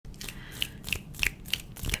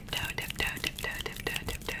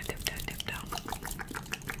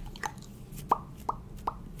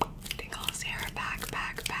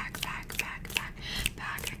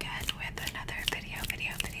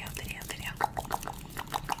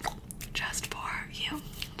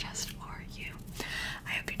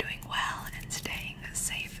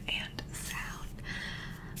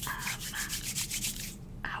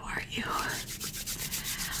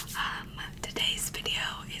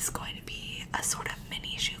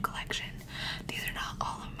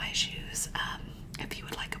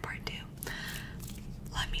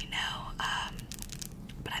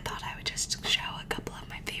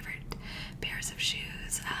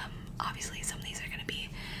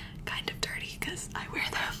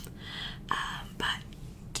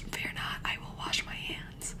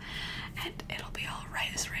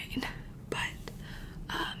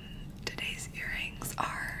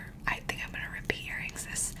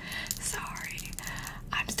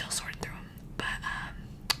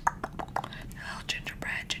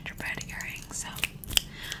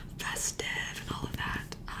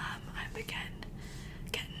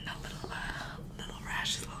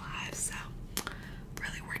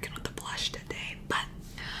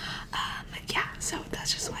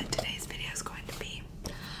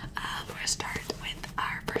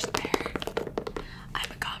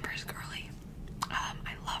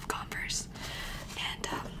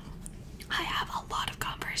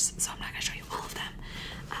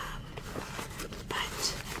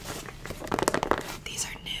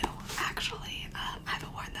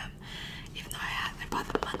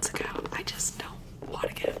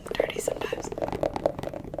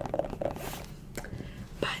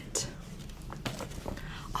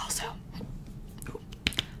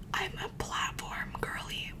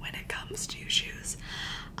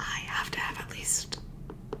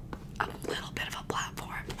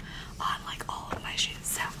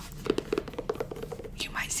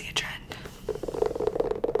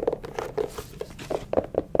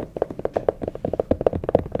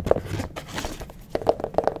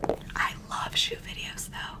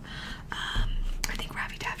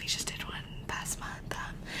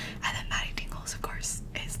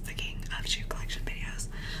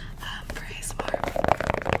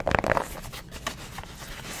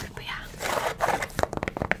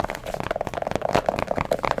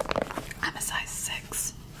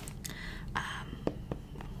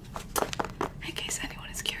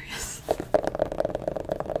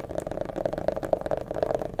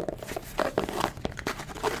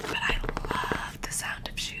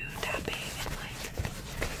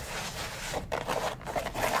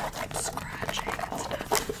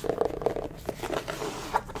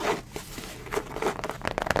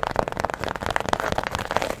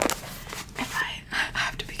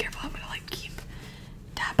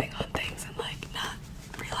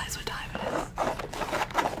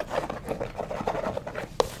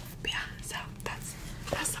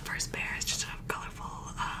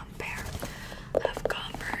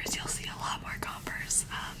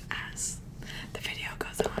as the video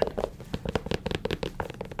goes on.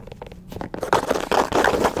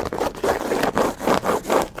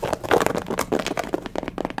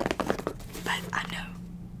 But I'm no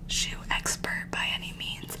shoe expert by any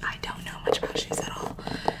means. I don't know much about shoes at all.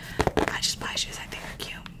 I just buy shoes I think are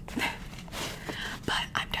cute. But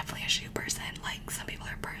I'm definitely a shoe person. Like, some people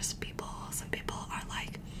are purse people, some people are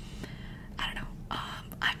like, I don't know.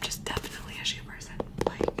 I'm just definitely a shoe person.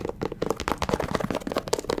 Like,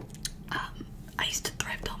 I used to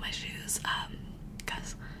thrift all my shoes,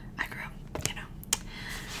 because I grew up, you know,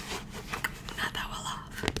 not that well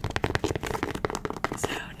off. So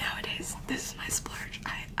nowadays, this is my splurge.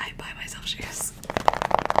 I buy myself shoes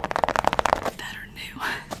that are new.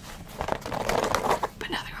 But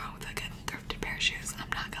nothing wrong with a good thrifted pair of shoes, I'm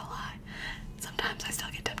not gonna lie. Sometimes I still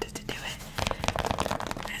get tempted to do it.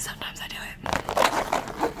 And sometimes I do it.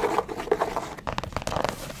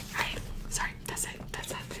 Right, sorry, that's it.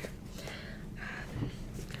 That's out there.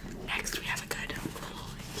 Next, we have a good little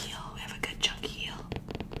heel. We have a good chunky heel.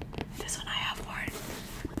 This one I have worn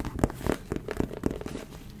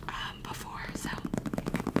before, so.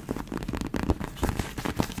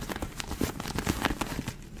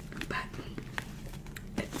 But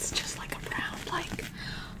it's just like a brown, like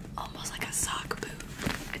almost like a sock boot.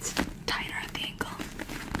 It's tighter at the ankle.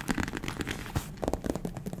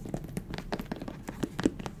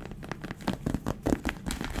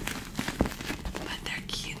 But they're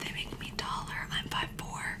cute. They make me taller. I'm 5'4".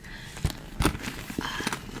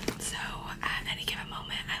 So at any given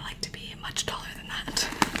moment, I like to be much taller than that.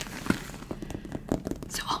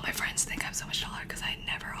 So all my friends think I'm so much taller because I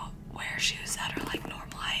never wear shoes that are like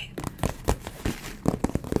normal height.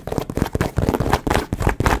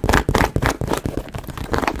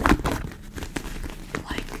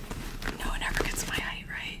 Like, no one ever gets my height,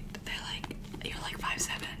 right? They're like, you're like 5'7",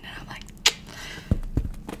 and I'm like,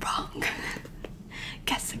 wrong.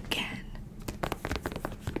 Guess again.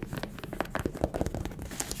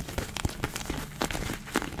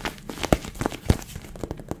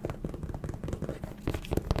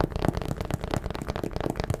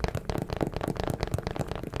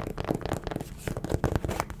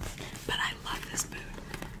 But I love this boot.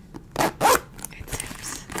 It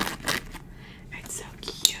zips. It's so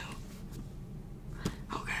cute.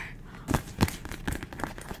 Okay.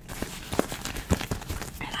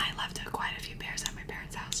 And I left quite a few pairs at my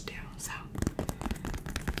parents' house too, so.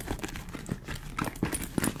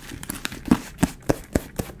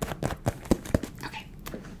 Okay.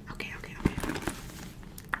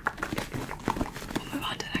 We'll move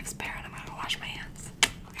on to the next pair, and I'm gonna wash my hands.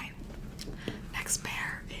 Okay. Next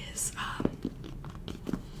pair is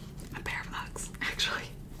a pair of Uggs, actually.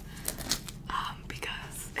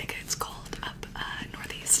 Because it gets cold up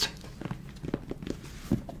northeast.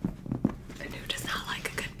 And who does not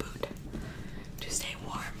like a good boot to stay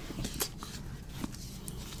warm?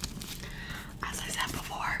 As I said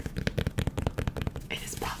before, it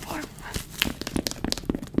is platform.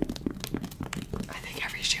 I think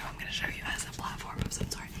every shoe I'm going to show you has a platform of some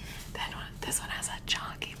sort. Then this one has a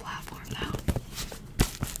chunky platform though.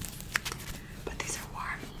 But these are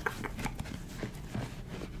warm.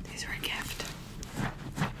 These are a gift.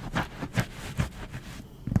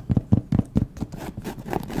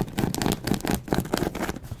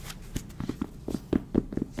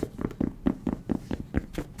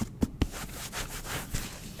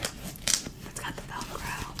 It's got the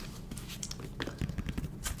Velcro.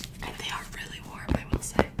 And they are really warm, I will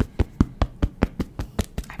say.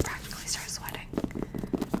 I practically start sweating.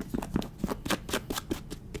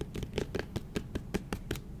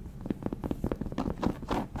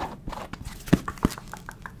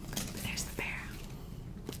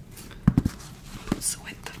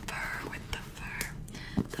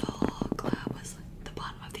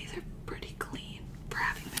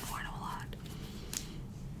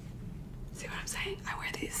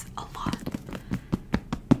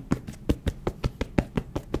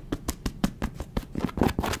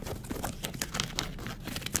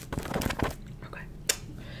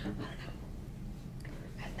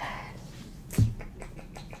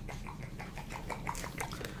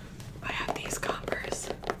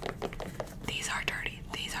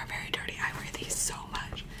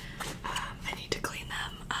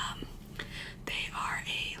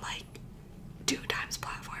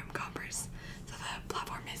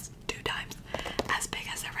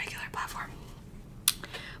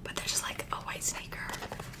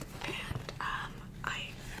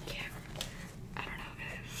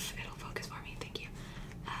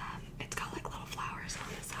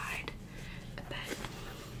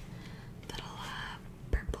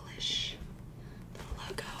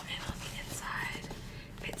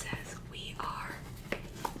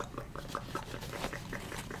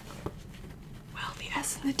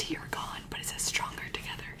 and the T are gone, but it says stronger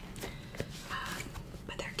together.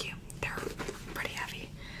 But they're cute. They're pretty heavy,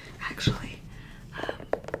 actually.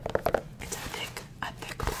 It's a thick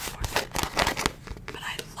platform. But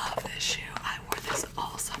I love this shoe. I wore this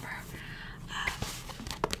all summer.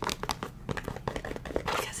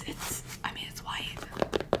 Because it's white.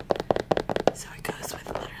 So it goes with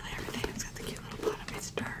literally everything. It's got the cute little bottom.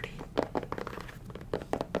 It's dirty.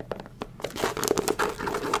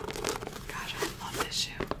 Gosh, I love this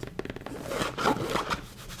shoe.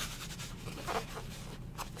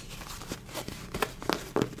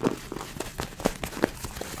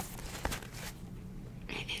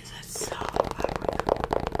 It is a so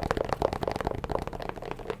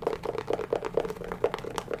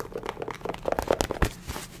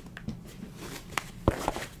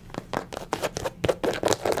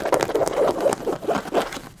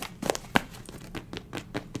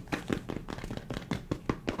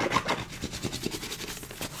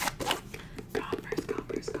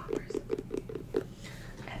Converse.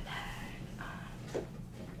 And then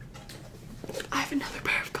I have another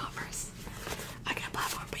pair of Converse. I got a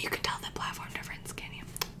platform, but you can tell the platform difference, can you?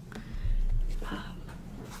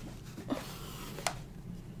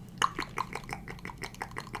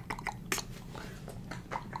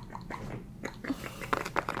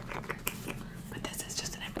 But this is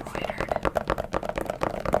just an embroidered.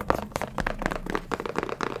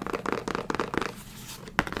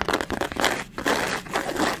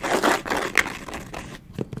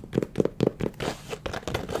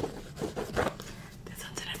 This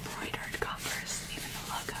one's an embroidered Converse. Even the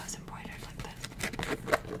logo is embroidered like this.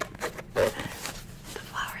 The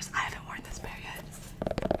flowers. I haven't worn this pair yet.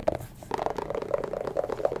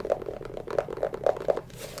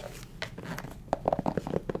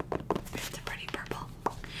 It's a pretty purple.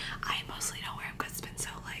 I mostly don't wear them because it's been so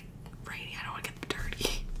like rainy. I don't want to get them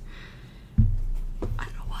dirty. I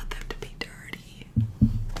don't want them to be dirty.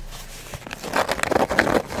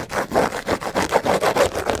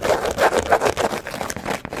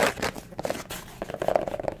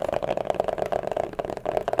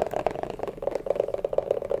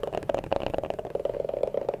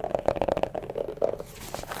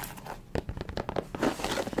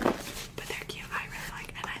 But they're cute. I really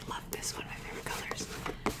like, and I love this one. My favorite colors.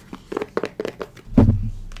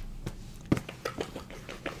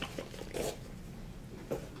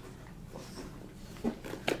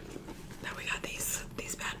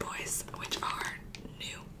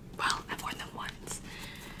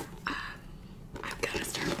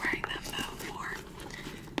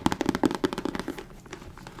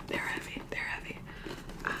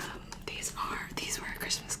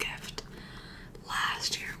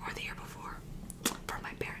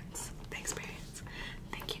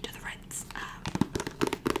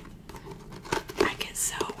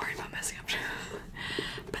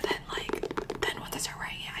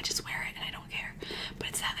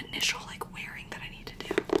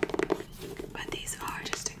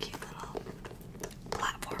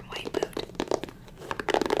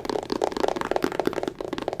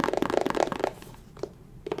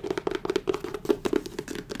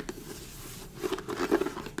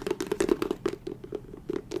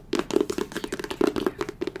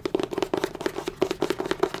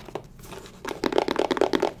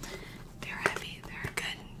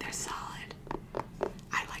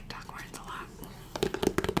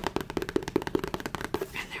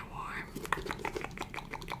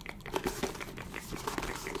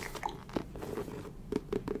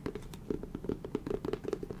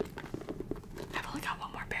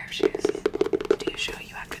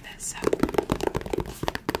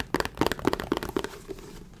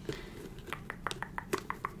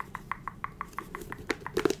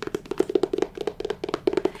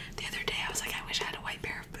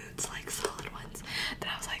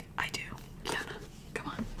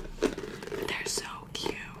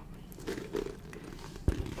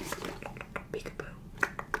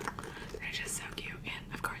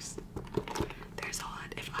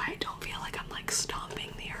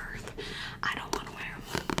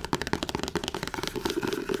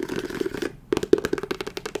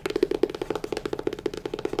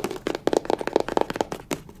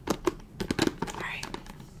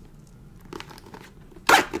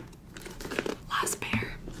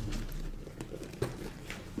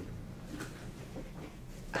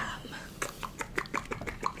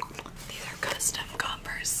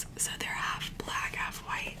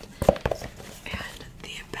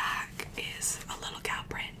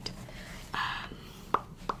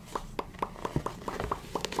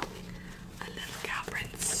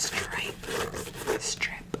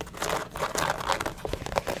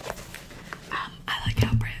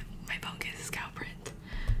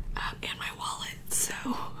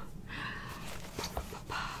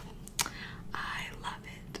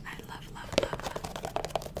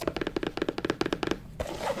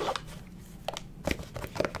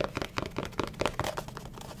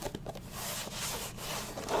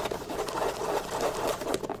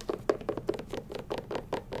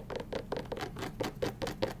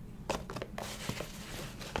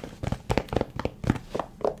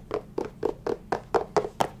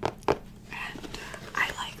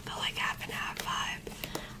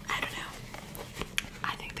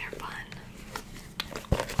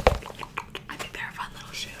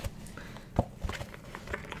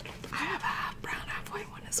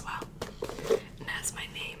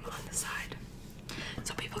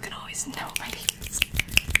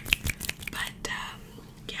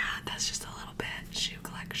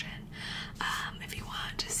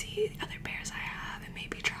 the other